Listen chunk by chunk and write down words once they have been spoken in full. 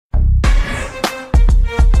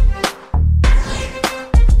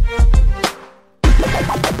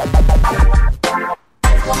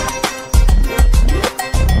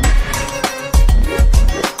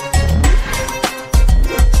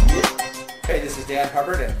Dan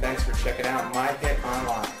Hubbert, and thanks for checking out My Hit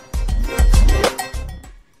Online.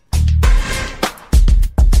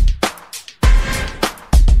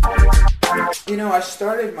 You know, I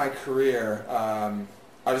started my career, I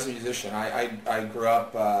was a musician. I grew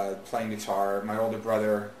up playing guitar. My older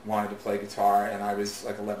brother wanted to play guitar, and I was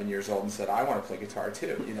like 11 years old and said, I want to play guitar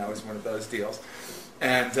too. You know, it was one of those deals.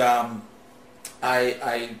 And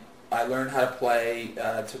I learned how to play,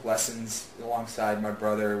 took lessons alongside my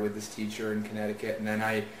brother with this teacher in Connecticut, and then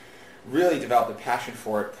I really developed a passion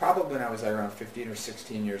for it probably when I was around 15 or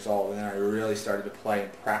 16 years old, and then I really started to play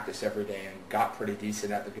and practice every day and got pretty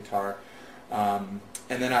decent at the guitar. And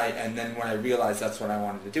then when I realized that's what I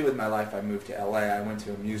wanted to do with my life, I moved to LA. I went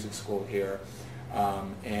to a music school here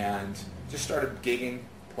and just started gigging,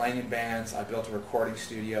 playing in bands. I built a recording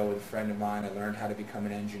studio with a friend of mine. I learned how to become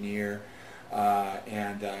an engineer.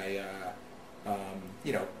 And I,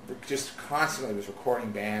 you know, just constantly was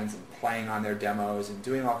recording bands and playing on their demos and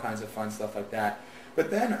doing all kinds of fun stuff like that.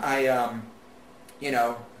 But then I, you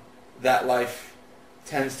know, that life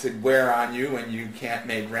tends to wear on you when you can't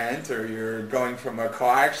make rent or you're going from a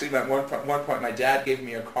car. Actually, at one point, my dad gave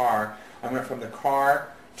me a car. I went from the car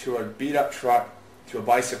to a beat-up truck to a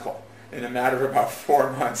bicycle in a matter of about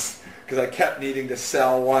 4 months because I kept needing to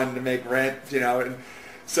sell one to make rent, you know. And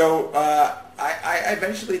so I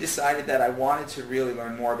eventually decided that I wanted to really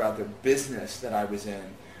learn more about the business that I was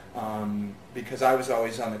in because I was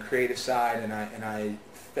always on the creative side and I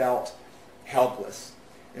felt helpless.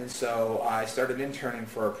 And so I started interning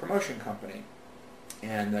for a promotion company,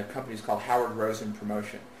 and the company is called Howard Rosen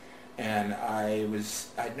Promotion. And I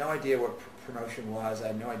had no idea what promotion was. I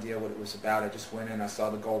had no idea what it was about. I just went in, I saw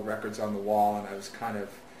the gold records on the wall, and I was kind of,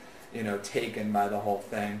 you know, taken by the whole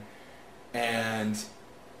thing. And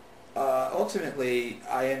ultimately,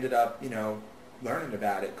 I ended up, you know, learning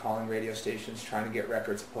about it, calling radio stations, trying to get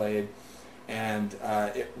records played, and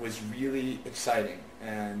it was really exciting.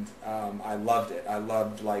 And I loved it. I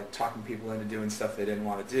loved like talking people into doing stuff they didn't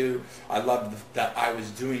want to do. I loved that I was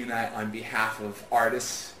doing that on behalf of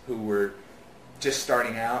artists who were just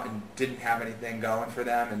starting out and didn't have anything going for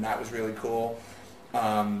them, and that was really cool.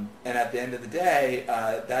 And at the end of the day,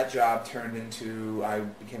 that job turned into, I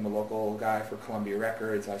became a local guy for Columbia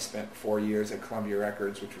Records. I spent 4 years at Columbia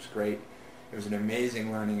Records, which was great. It was an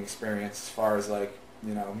amazing learning experience as far as like,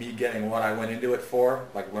 you know, me getting what I went into it for,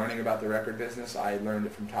 like learning about the record business. I learned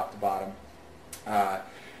it from top to bottom.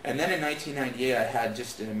 And then in 1998, I had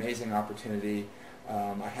just an amazing opportunity.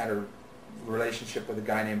 I had a relationship with a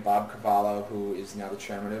guy named Bob Cavallo, who is now the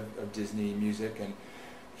chairman of Disney Music, and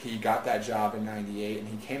he got that job in 98, and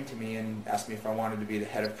he came to me and asked me if I wanted to be the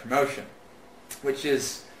head of promotion, which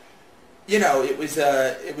is, you know, it was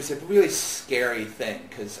a really scary thing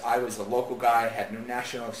because I was a local guy, had no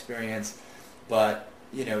national experience, but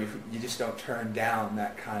you know, you just don't turn down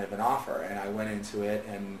that kind of an offer. And I went into it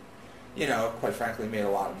and, you know, quite frankly made a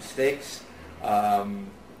lot of mistakes,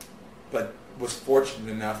 but was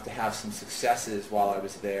fortunate enough to have some successes while I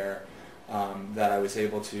was there that I was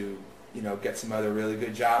able to, you know, get some other really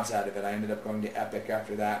good jobs out of it. I ended up going to Epic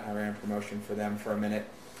after that, and I ran promotion for them for a minute.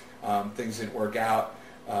 Things didn't work out,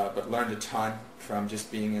 but learned a ton from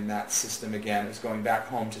just being in that system again. It was going back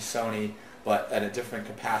home to Sony, but at a different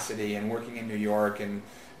capacity and working in New York and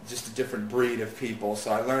just a different breed of people. So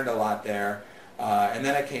I learned a lot there. And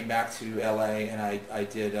then I came back to LA and I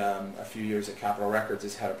did a few years at Capitol Records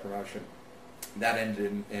as head of promotion. That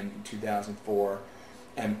ended in 2004.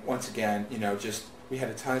 And once again, you know, just we had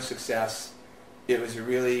a ton of success. It was a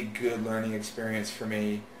really good learning experience for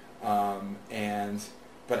me.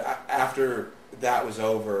 But after that was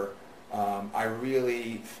over, I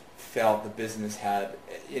really felt the business had,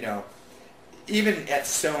 you know, even at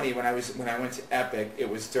Sony, when I went to Epic, it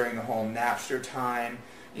was during the whole Napster time,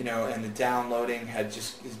 you know, and the downloading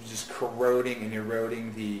was just corroding and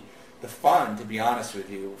eroding the fun. To be honest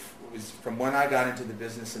with you, it was from when I got into the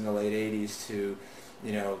business in the late '80s to,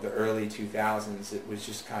 you know, the early 2000s. It was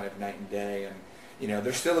just kind of night and day, and you know,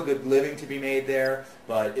 there's still a good living to be made there,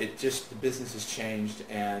 but the business has changed,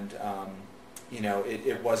 and you know,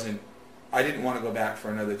 it wasn't. I didn't want to go back for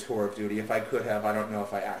another tour of duty. If I could have, I don't know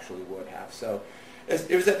if I actually would have. So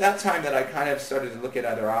it was at that time that I kind of started to look at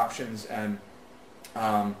other options, and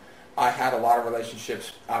I had a lot of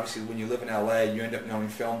relationships. Obviously, when you live in LA, you end up knowing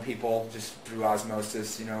film people just through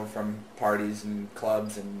osmosis, you know, from parties and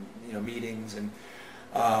clubs and, you know, meetings. And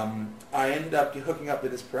I ended up hooking up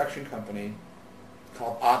with this production company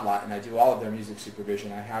called Odd Lot, and I do all of their music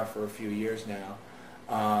supervision. I have for a few years now.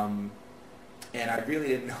 And I really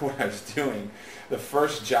didn't know what I was doing. The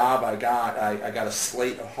first job I got a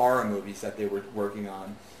slate of horror movies that they were working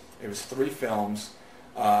on. It was 3 films.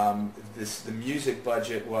 The music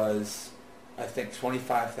budget was, I think,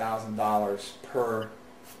 $25,000 per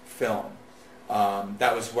film.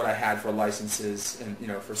 That was what I had for licenses and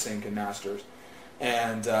for sync and masters.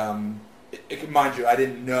 And mind you, I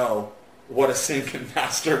didn't know what a sync and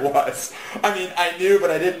master was. I mean, I knew,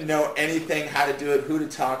 but I didn't know anything, how to do it, who to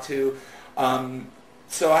talk to.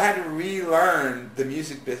 So I had to relearn the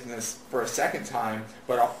music business for a second time,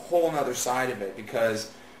 but a whole other side of it,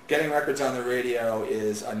 because getting records on the radio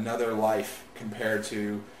is another life compared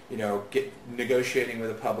to negotiating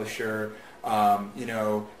with a publisher,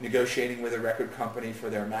 negotiating with a record company for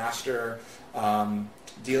their master,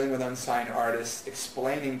 dealing with unsigned artists,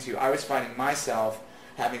 I was finding myself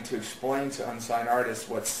having to explain to unsigned artists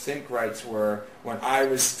what sync rights were when I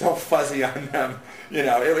was still fuzzy on them.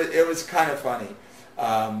 It was kind of funny.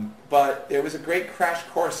 But it was a great crash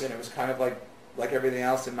course, and it was kind of like everything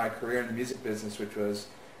else in my career in the music business, which was,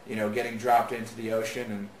 getting dropped into the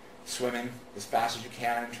ocean and swimming as fast as you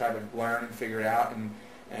can and try to learn and figure it out.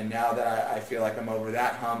 And now that I feel like I'm over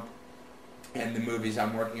that hump, and the movies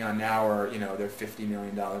I'm working on now are, they're $50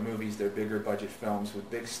 million movies. They're bigger budget films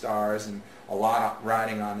with big stars and a lot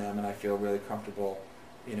riding on them, and I feel really comfortable,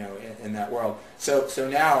 in that world. So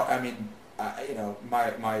now, I mean,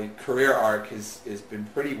 my career arc has been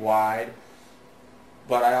pretty wide,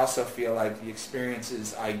 but I also feel like the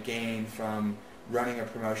experiences I gained from running a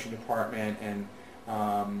promotion department and,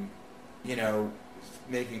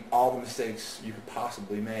 making all the mistakes you could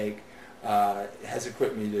possibly make has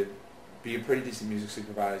equipped me to be a pretty decent music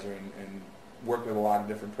supervisor and work with a lot of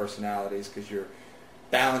different personalities, because you're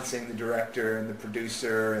balancing the director and the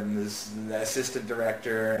producer and the assistant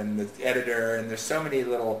director and the editor, and there's so many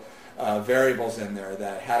little variables in there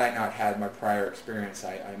that had I not had my prior experience,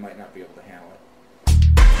 I might not be able to handle it.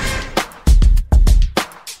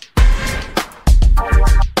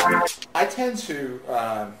 I tend to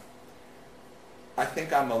I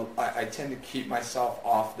tend to keep myself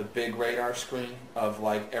off the big radar screen of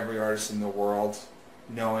like every artist in the world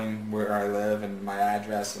knowing where I live and my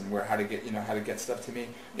address and how to get stuff to me.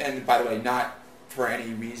 And by the way, not for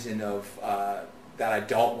any reason of that I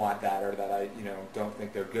don't want that or that I don't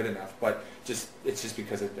think they're good enough, but it's just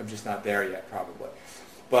because I'm just not there yet, probably.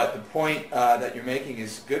 But the point that you're making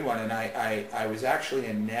is a good one, and I was actually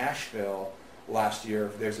in Nashville last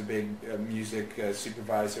year. There's a big music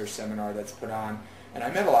supervisor seminar that's put on, and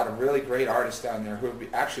I met a lot of really great artists down there who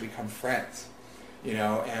have actually become friends.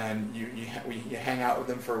 And you hang out with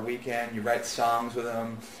them for a weekend, you write songs with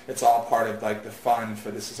them. It's all part of like the fun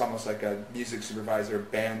for this. Is almost like a music supervisor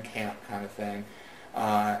band camp kind of thing.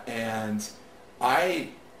 And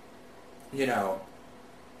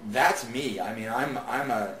that's me. I mean, I'm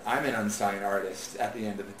an unsigned artist at the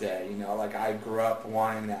end of the day. Like I grew up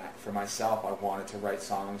wanting that for myself. I wanted to write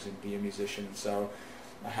songs and be a musician, and so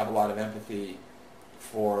I have a lot of empathy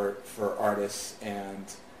for artists. And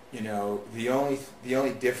the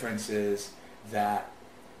only difference is that,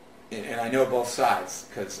 and I know both sides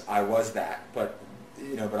because I was that, but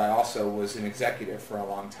I also was an executive for a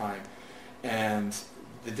long time. And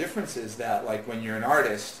the difference is that, like, when you're an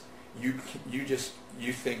artist, you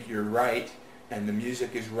think you're right, and the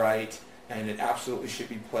music is right, and it absolutely should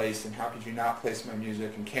be placed, and how could you not place my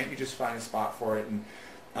music, and can't you just find a spot for it? And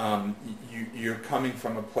you're coming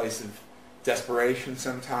from a place of desperation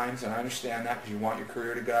sometimes, and I understand that because you want your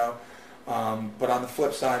career to go. But on the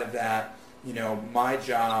flip side of that, my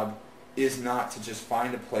job is not to just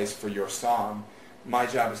find a place for your song. My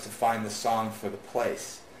job is to find the song for the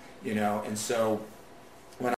place. And so